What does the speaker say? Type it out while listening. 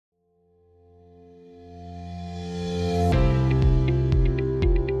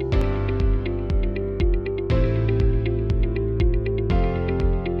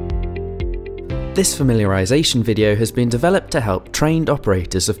This familiarisation video has been developed to help trained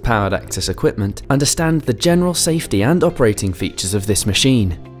operators of powered access equipment understand the general safety and operating features of this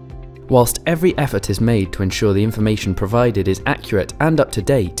machine. Whilst every effort is made to ensure the information provided is accurate and up to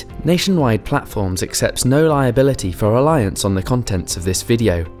date, Nationwide Platforms accepts no liability for reliance on the contents of this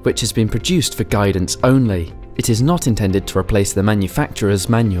video, which has been produced for guidance only. It is not intended to replace the manufacturer's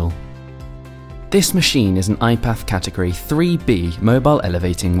manual. This machine is an IPAF Category 3B Mobile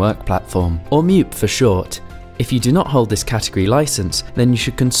Elevating Work Platform, or MEWP for short. If you do not hold this category license, then you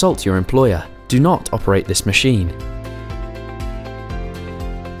should consult your employer. Do not operate this machine.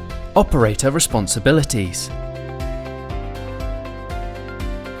 Operator responsibilities.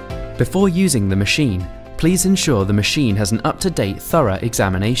 Before using the machine, please ensure the machine has an up-to-date thorough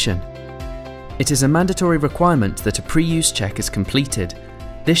examination. It is a mandatory requirement that a pre-use check is completed.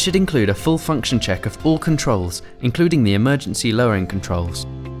 This should include a full function check of all controls, including the emergency lowering controls.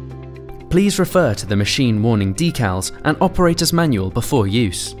 Please refer to the machine warning decals and operator's manual before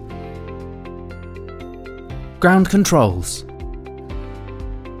use. Ground controls.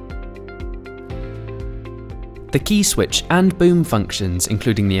 The key switch and boom functions,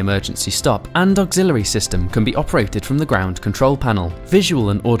 including the emergency stop and auxiliary system, can be operated from the ground control panel. Visual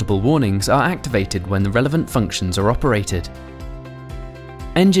and audible warnings are activated when the relevant functions are operated.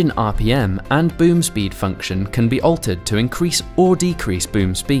 Engine RPM and boom speed function can be altered to increase or decrease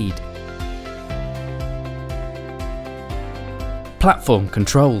boom speed. Platform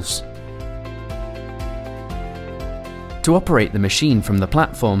controls. To operate the machine from the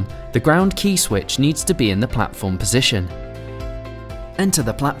platform, the ground key switch needs to be in the platform position. Enter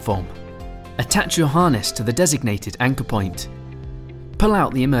the platform. Attach your harness to the designated anchor point. Pull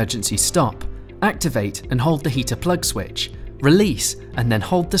out the emergency stop. Activate and hold the heater plug switch. Release and then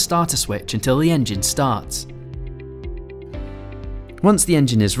hold the starter switch until the engine starts. Once the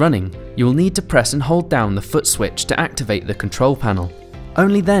engine is running, you will need to press and hold down the foot switch to activate the control panel.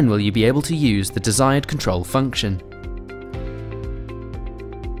 Only then will you be able to use the desired control function.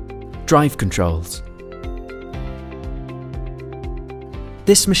 Drive controls.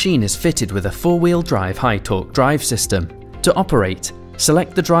 This machine is fitted with a four-wheel drive high-torque drive system. To operate,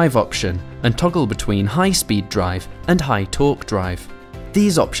 select the drive option and toggle between high-speed drive and high-torque drive.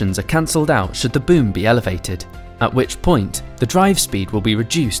 These options are cancelled out should the boom be elevated, at which point the drive speed will be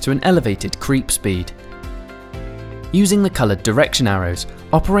reduced to an elevated creep speed. Using the coloured direction arrows,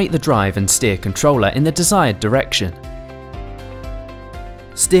 operate the drive and steer controller in the desired direction.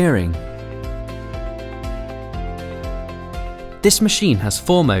 Steering. This machine has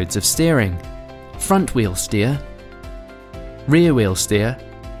four modes of steering: front wheel steer, rear wheel steer,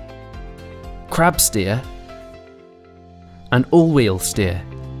 crab steer, and all-wheel steer.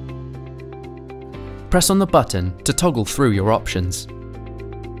 Press on the button to toggle through your options.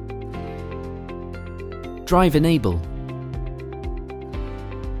 Drive enable.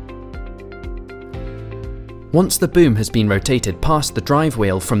 Once the boom has been rotated past the drive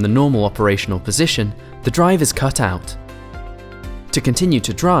wheel from the normal operational position, the drive is cut out. To continue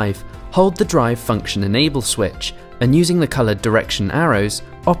to drive, hold the drive function enable switch and using the coloured direction arrows,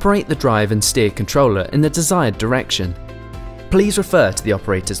 operate the drive and steer controller in the desired direction. Please refer to the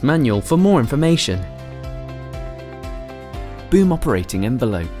operator's manual for more information. Boom operating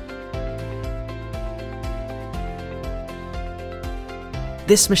envelope.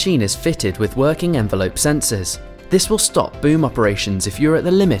 This machine is fitted with working envelope sensors. This will stop boom operations if you're at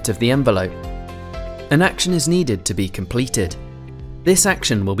the limit of the envelope. An action is needed to be completed. This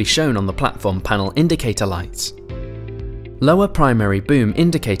action will be shown on the platform panel indicator lights. Lower primary boom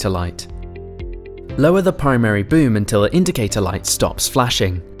indicator light. Lower the primary boom until the indicator light stops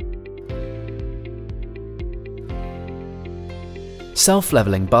flashing.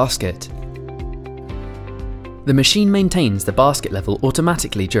 Self-leveling basket. The machine maintains the basket level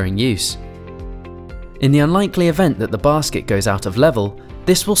automatically during use. In the unlikely event that the basket goes out of level,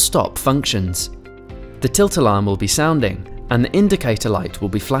 this will stop functions. The tilt alarm will be sounding and the indicator light will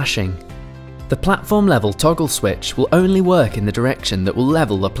be flashing. The platform level toggle switch will only work in the direction that will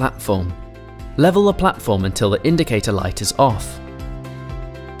level the platform. Level the platform until the indicator light is off.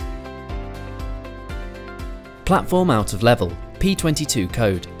 Platform out of level, P22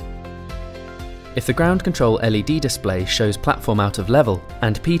 code. If the ground control LED display shows platform out of level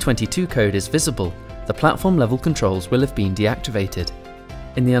and P22 code is visible, the platform level controls will have been deactivated.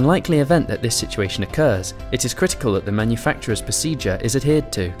 In the unlikely event that this situation occurs, it is critical that the manufacturer's procedure is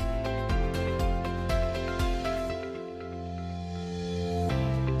adhered to.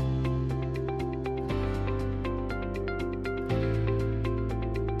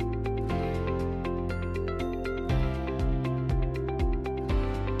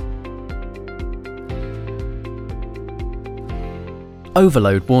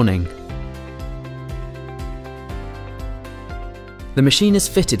 Overload warning. The machine is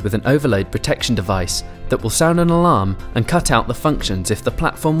fitted with an overload protection device that will sound an alarm and cut out the functions if the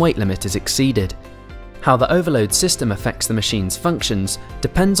platform weight limit is exceeded. How the overload system affects the machine's functions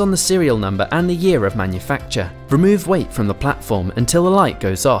depends on the serial number and the year of manufacture. Remove weight from the platform until the light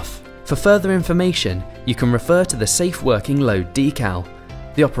goes off. For further information, you can refer to the Safe Working Load decal,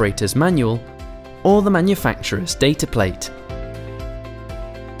 the operator's manual, or the manufacturer's data plate.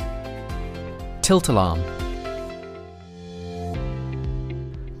 Tilt alarm.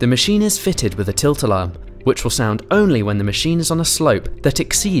 The machine is fitted with a tilt alarm, which will sound only when the machine is on a slope that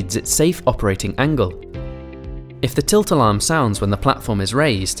exceeds its safe operating angle. If the tilt alarm sounds when the platform is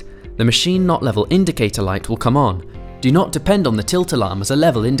raised, the machine not level indicator light will come on. Do not depend on the tilt alarm as a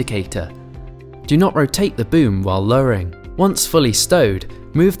level indicator. Do not rotate the boom while lowering. Once fully stowed,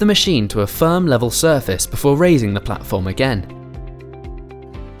 move the machine to a firm level surface before raising the platform again.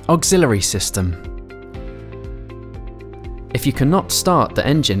 Auxiliary system. If you cannot start the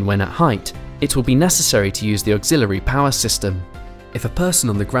engine when at height, it will be necessary to use the auxiliary power system. If a person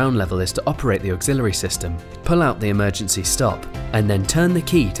on the ground level is to operate the auxiliary system, pull out the emergency stop and then turn the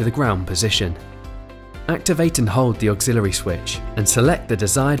key to the ground position. Activate and hold the auxiliary switch and select the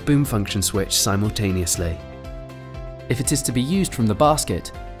desired boom function switch simultaneously. If it is to be used from the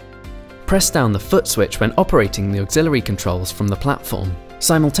basket, press down the foot switch when operating the auxiliary controls from the platform.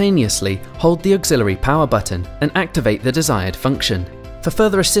 Simultaneously, hold the auxiliary power button and activate the desired function. For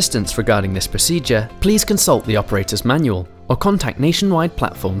further assistance regarding this procedure, please consult the operator's manual or contact Nationwide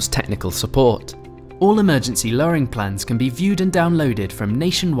Platforms technical support. All emergency lowering plans can be viewed and downloaded from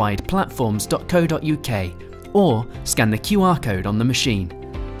nationwideplatforms.co.uk or scan the QR code on the machine.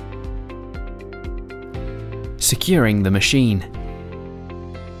 Securing the machine.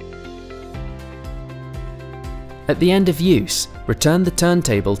 At the end of use, return the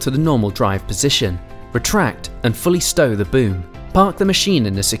turntable to the normal drive position, retract and fully stow the boom. Park the machine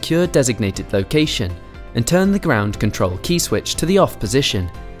in a secure designated location and turn the ground control key switch to the off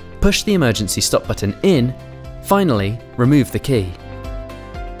position. Push the emergency stop button in. Finally, remove the key.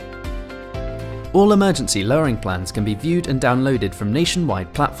 All emergency lowering plans can be viewed and downloaded from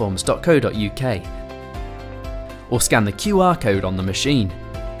nationwideplatforms.co.uk or scan the QR code on the machine.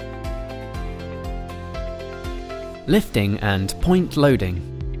 Lifting and point loading.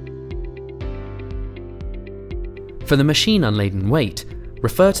 For the machine unladen weight,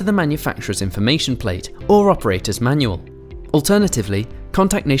 refer to the manufacturer's information plate or operator's manual. Alternatively,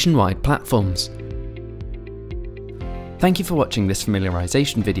 contact Nationwide Platforms. Thank you for watching this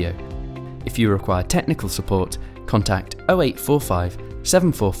familiarisation video. If you require technical support, contact 0845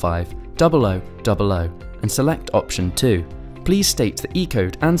 745 0000 and select option 2. Please state the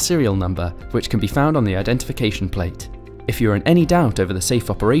E-code and serial number which can be found on the identification plate. If you are in any doubt over the safe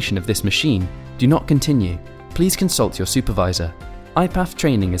operation of this machine, do not continue. Please consult your supervisor. IPAF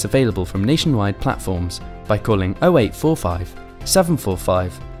training is available from Nationwide Platforms by calling 0845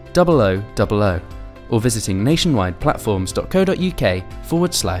 745 0000 or visiting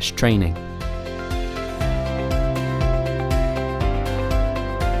nationwideplatforms.co.uk/training.